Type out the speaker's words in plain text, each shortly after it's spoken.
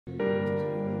Gihembe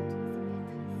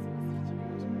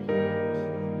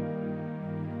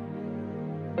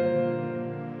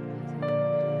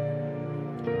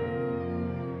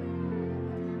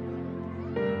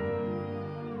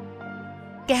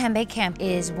camp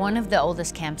is one of the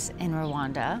oldest camps in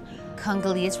Rwanda.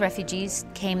 Congolese refugees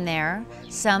came there,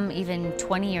 some even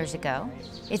 20 years ago.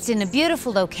 It's in a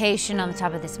beautiful location on the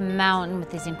top of this mountain with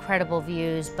these incredible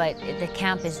views, but the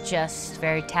camp is just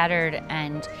very tattered,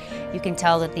 and you can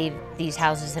tell that these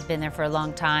houses have been there for a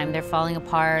long time. They're falling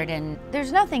apart, and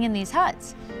there's nothing in these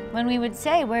huts. When we would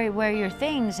say, where are your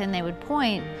things, and they would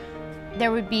point,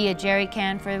 there would be a jerry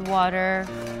can for water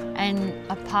and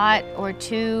a pot or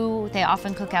two. They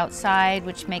often cook outside,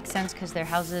 which makes sense because their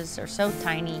houses are so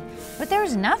tiny. But there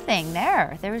was nothing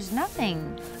there. There was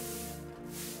nothing.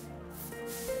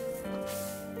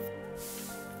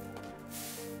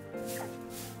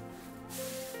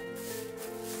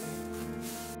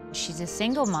 She's a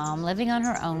single mom living on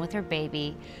her own with her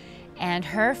baby, and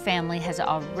her family has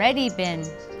already been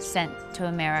sent to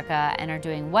America and are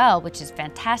doing well, which is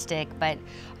fantastic, but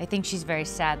I think she's very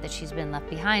sad that she's been left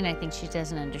behind. I think she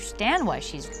doesn't understand why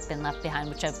she's been left behind,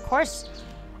 which of course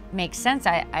makes sense.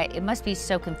 It must be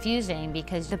so confusing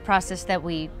because the process that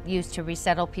we use to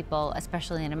resettle people,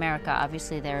 especially in America,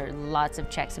 obviously there are lots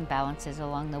of checks and balances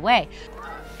along the way.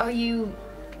 Are you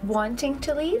wanting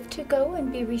to leave to go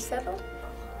and be resettled?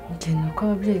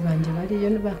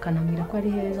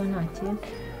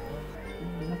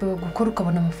 gukora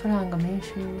ukabona amafaranga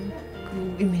menshi,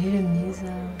 imirire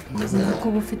myiza,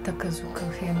 kuba ufite akazi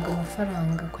ukahembwa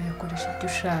amafaranga ukayakoresha ibyo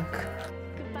ushaka.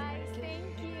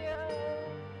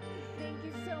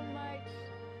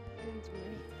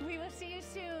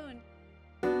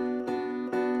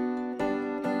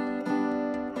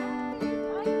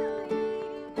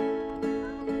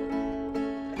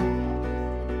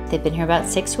 They've been here about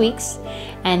 6 weeks,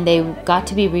 and they got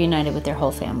to be reunited with their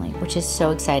whole family, which is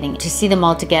so exciting. To see them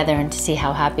all together and to see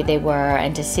how happy they were,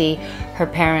 and to see her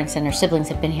parents and her siblings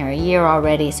have been here a year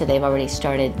already, so they've already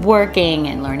started working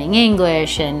and learning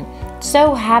English, and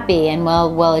so happy and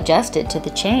well adjusted to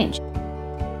the change.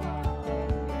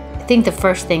 I think the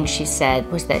first thing she said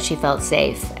was that she felt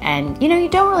safe, and you know, you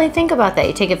don't really think about that.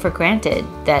 You take it for granted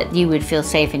that you would feel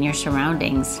safe in your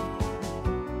surroundings.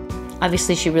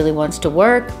 Obviously, she really wants to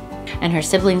work, and her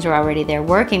siblings are already there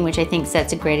working, which I think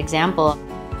sets a great example.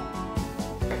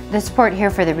 The support here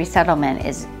for the resettlement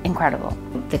is incredible.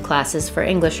 The classes for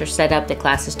English are set up, the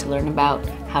classes to learn about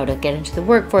how to get into the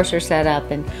workforce are set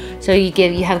up, and so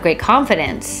you have great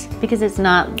confidence because it's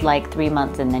not like 3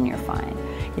 months and then you're fine.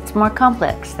 It's more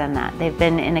complex than that. They've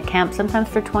been in a camp sometimes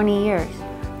for 20 years,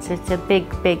 so it's a big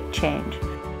change.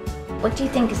 What do you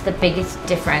think is the biggest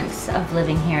difference of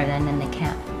living here than in the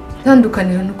camp?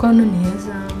 Tandukaniro nuko hano ni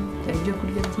heza, ibyo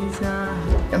kurya byiza,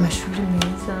 amashuri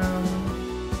meza,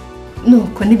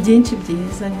 nuko ni byinshi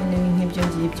byiza nyine nk'ibyo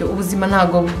ngibyo. Ubuzima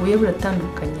ntago buvuye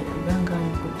buratandukanye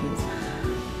ubanganye kubwiza.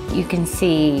 You can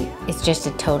see it's just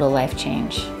a total life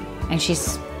change, and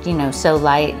she's, you know, so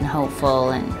light and hopeful,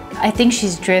 and I think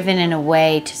she's driven in a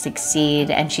way to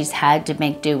succeed, and she's had to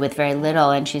make do with very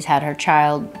little, and she's had her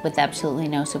child with absolutely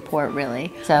no support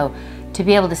really. So to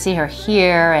be able to see her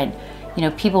here, and you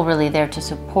know, people really there to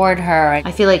support her.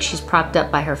 I feel like she's propped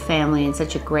up by her family in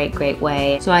such a great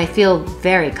way. So I feel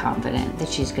very confident that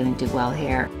she's going to do well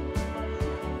here.